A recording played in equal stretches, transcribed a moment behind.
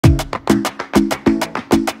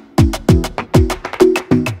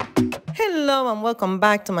Hello and welcome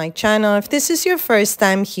back to my channel. If this is your first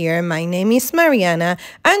time here, my name is Mariana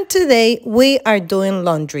and today we are doing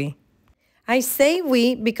laundry. I say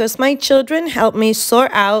we because my children help me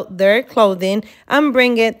sort out their clothing and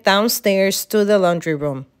bring it downstairs to the laundry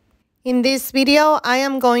room. In this video, I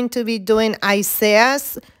am going to be doing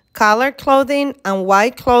Isaiah's color clothing and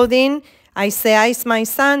white clothing. Isaiah is my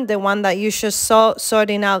son, the one that you just saw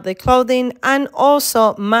sorting out the clothing, and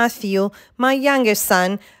also Matthew, my youngest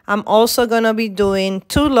son. I'm also going to be doing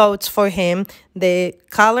 2 loads for him, the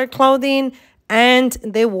color clothing and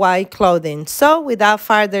the white clothing. So without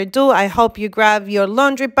further ado, I hope you grab your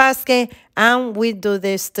laundry basket and we do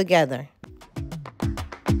this together.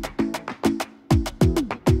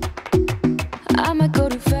 I might go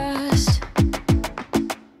too fast.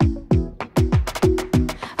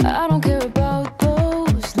 I don't care about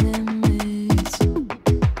those limits,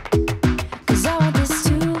 'cause I want this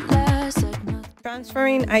to last like nothing.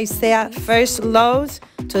 Transferring Isaiah's first load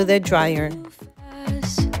to the dryer.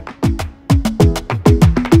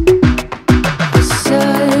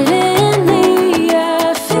 Suddenly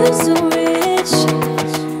I feel so rich,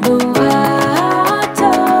 but I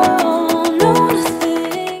don't know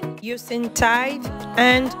nothing. Using Tide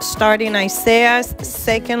and starting Isaiah's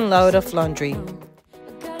second load of laundry.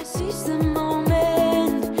 Gotta seize the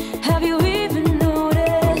moment. Have you even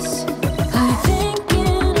noticed? Are you thinking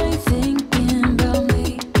about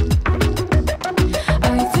me?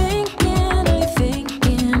 Are you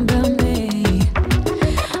thinking about me?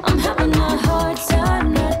 I'm having a hard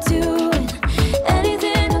time not doing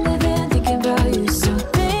anything other than thinking about you. So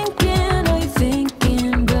are you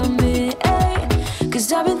thinking about me?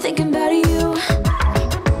 'Cause I've been thinking about you.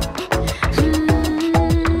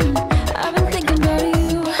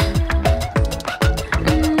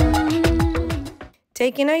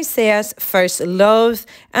 Taking Isaiah's first load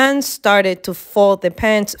and started to fold the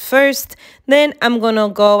pants first. Then I'm gonna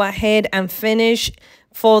go ahead and finish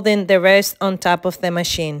folding the rest on top of the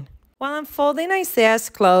machine. While I'm folding Isaiah's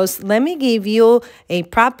clothes, let me give you a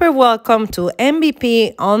proper welcome to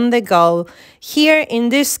MVP on the go. Here in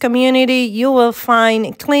this community, you will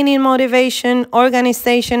find cleaning motivation,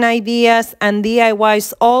 organization ideas, and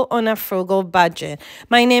DIYs all on a frugal budget.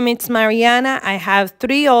 My name is Mariana. I have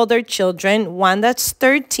 3 older children, one that's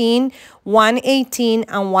 13, one 18,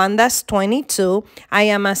 and one that's 22. I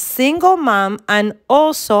am a single mom, and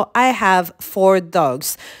also I have 4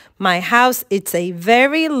 dogs. My house, it's a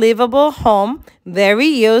very livable home, very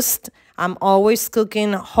used. I'm always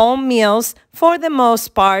cooking home meals for the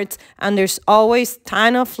most part, and there's always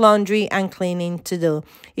ton of laundry and cleaning to do.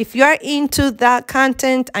 If you are into that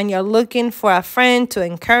content and you're looking for a friend to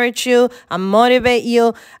encourage you and motivate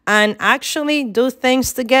you and actually do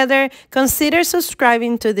things together, consider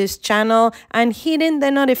subscribing to this channel and hitting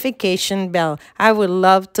the notification bell. I would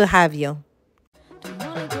love to have you. Don't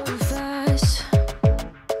wanna go too fast,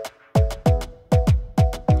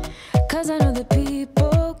 'cause I know that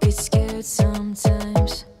people get scared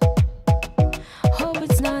sometimes. Hope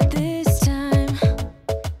it's not this time,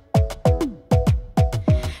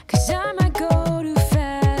 'cause I might go too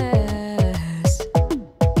fast.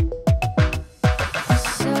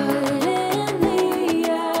 Suddenly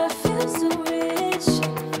I feel so rich,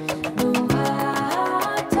 but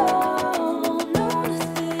I don't know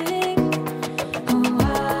nothing. Oh,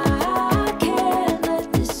 I can't let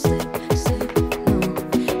this slip. No,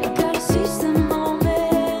 I gotta seize the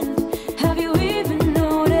moment. Have you even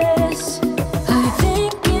noticed? Are you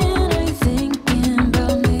thinking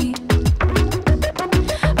about me?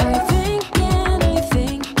 Are you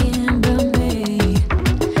thinking about me?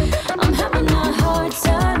 I'm having a hard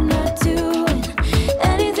time not doing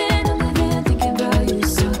anything other than thinking about you.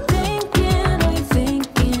 So are you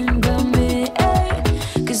thinking about me?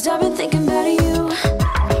 'Cause I've been thinking about you.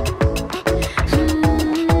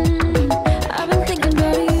 I've been thinking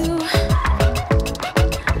about you.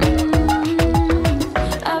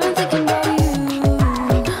 I've been thinking about you.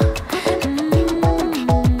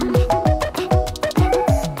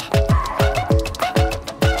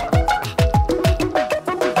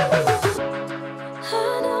 I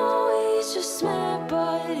know we just met,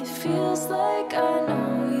 but it feels like I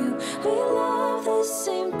know you. We love the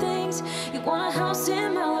same things. You want a house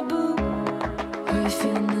in Malibu. Are you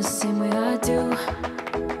feeling the same way I do?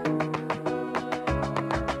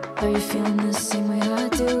 Are you feeling the same way I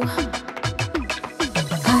do?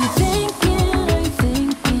 Are you thinking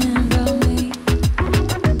about me?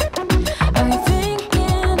 Are you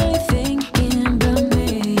thinking about me?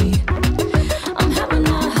 I'm having a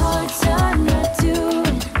hard time not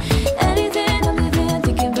doing anything other than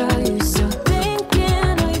thinking about you. So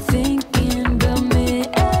are you thinking about me?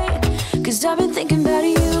 'Cause I've been thinking about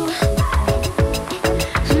you.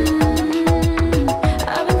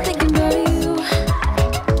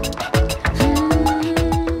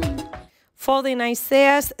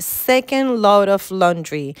 Isaiah's second load of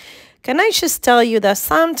laundry. Can I just tell you that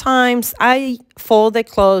sometimes I fold the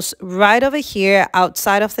clothes right over here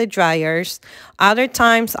outside of the dryers. Other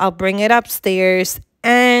times I'll bring it upstairs,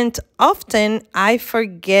 and often I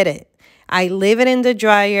forget it. I leave it in the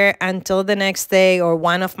dryer until the next day, or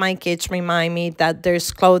one of my kids remind me that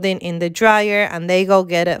there's clothing in the dryer and they go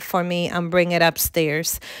get it for me and bring it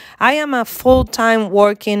upstairs. I am a full-time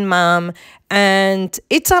working mom, and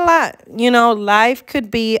it's a lot. You know, life could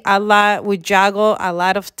be a lot. We juggle a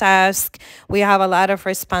lot of tasks. We have a lot of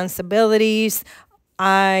responsibilities.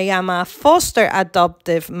 I am a foster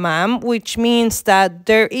adoptive mom, which means that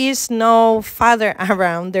there is no father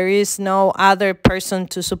around. There is no other person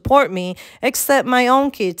to support me except my own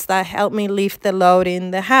kids that help me lift the load in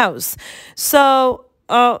the house. So,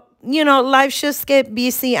 life just get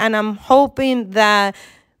busy, and I'm hoping that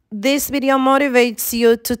this video motivates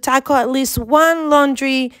you to tackle at least one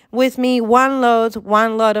laundry with me, one load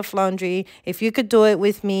of laundry. If you could do it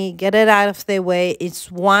with me, get it out of the way.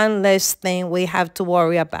 It's one less thing we have to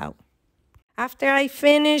worry about. After I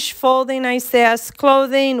finish folding Isaiah's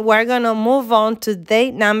clothing, we're going to move on to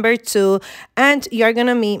day number 2, and you're going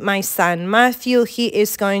to meet my son, Matthew. He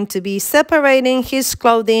is going to be separating his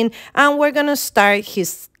clothing, and we're going to start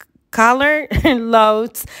his color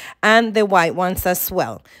loads and the white ones as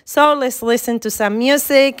well. So let's listen to some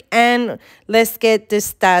music and let's get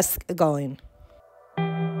this task going.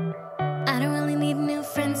 I don't really need a new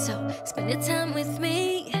friend, so spend your time with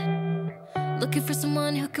me. Looking for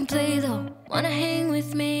someone who can play though, wanna hang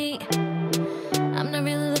with me. I'm not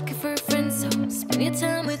really looking for a friend, so spend your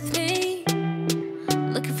time with me.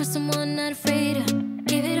 Looking for someone not afraid to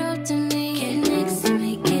give it all to me. Get next to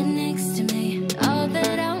me, get next to me. All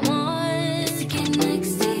that I want is to get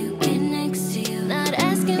next to you, get next to you. Not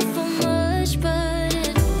asking for much, but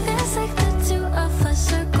it feels like the two of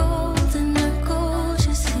us are golden or gold.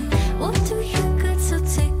 You see, we'll do you good, so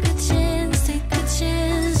take a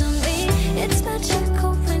chance on me. It's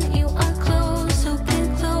magical when you are close, so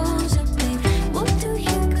get closer, babe. We'll do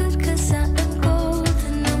you good, cause I am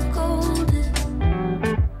golden, I'm golden.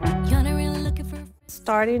 You're not really looking for.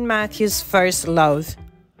 Starting Matthew's first load.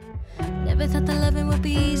 Never thought that loving would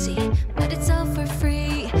be easy, but it's all for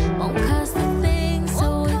free. Won't cost a thing,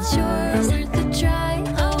 so it's yours. Worth the try.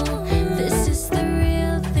 Oh, this is the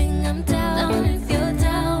real thing. I'm down if you're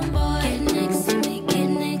down, boy. Get next to me, get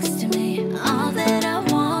next to me. All that I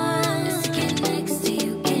want is to get next to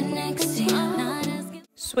you, get next to you. Not asking.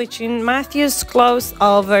 Switching Matthew's clothes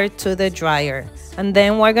over to the dryer, and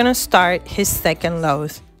then we're gonna start his second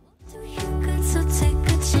load. Do you good, so take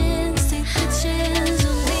a chance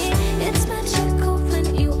on me. It's magical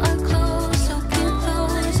when you are close, so get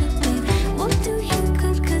closer, babe. We'll do you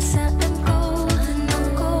good, cause I am golden,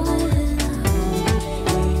 I'm golden.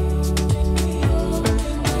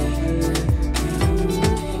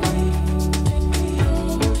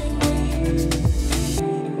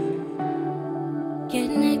 Get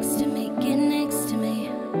next to me, get next to me.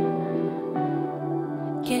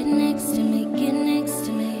 Get next to me, get next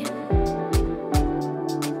to me.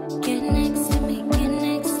 Get next to me, get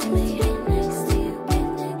next to me. Get next to you, get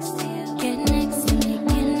next to you. Get next to me,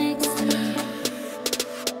 get next to me.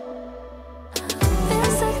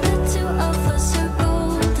 Feels like the two of us are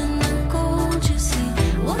golden and gold, you see.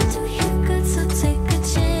 We'll do you good, so take a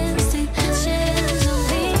chance on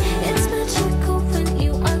me. It's magical when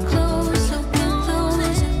you are close, so get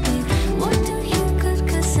closer, babe. We'll do you good,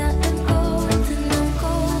 cause I am golden, I'm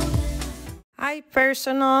golden. I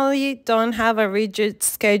personally don't have a rigid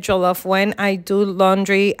schedule of when I do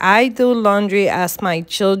laundry. I do laundry as my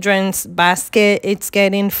children's basket it's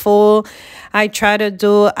getting full. I try to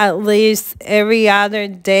do at least every other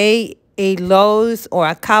day a load or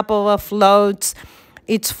a couple of loads.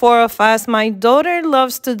 It's 4 of us. My daughter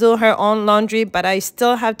loves to do her own laundry, but I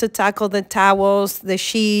still have to tackle the towels, the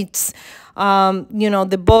sheets,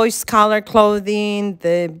 the boys' color clothing,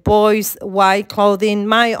 the boys' white clothing,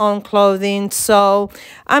 my own clothing. So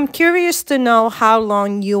I'm curious to know how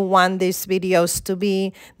long you want these videos to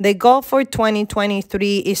be. The goal for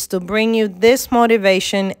 2023 is to bring you this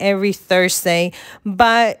motivation every Thursday,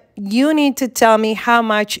 but you need to tell me how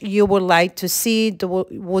much you would like to see.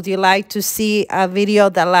 Would you like to see a video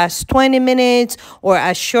that lasts 20 minutes or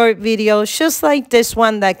a short video just like this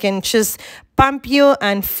one that can just pump you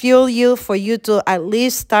and fuel you for you to at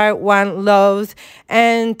least start one load?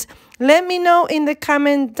 And let me know in the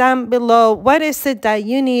comment down below what is it that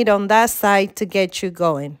you need on that side to get you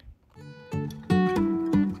going.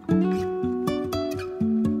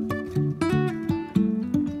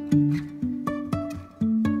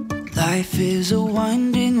 Life is a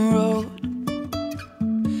winding road.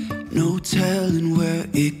 no telling where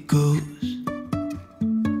it goes.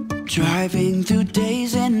 Driving through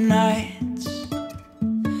days and nights,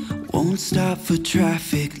 won't stop for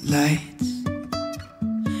traffic lights.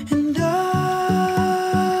 And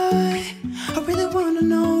I really wanna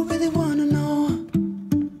know,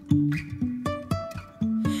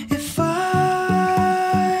 if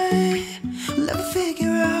I will ever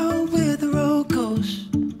figure out where the road goes.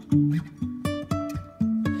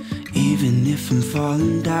 Even if I'm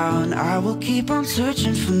falling down, I will keep on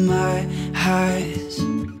searching for my highs.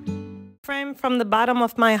 Friend, from the bottom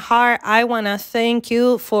of my heart, I want to thank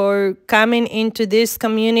you for coming into this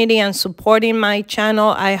community and supporting my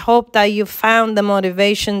channel. I hope that you found the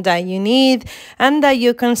motivation that you need and that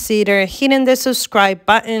you consider hitting the subscribe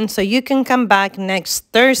button so you can come back next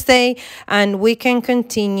Thursday and we can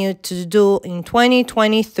continue to do in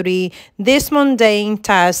 2023 this mundane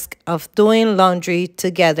task of doing laundry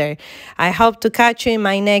together. I hope to catch you in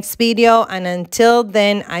my next video, and until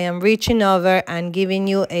then, I am reaching over and giving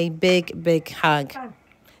you a big hug.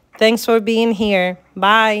 Thanks for being here.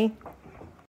 Bye.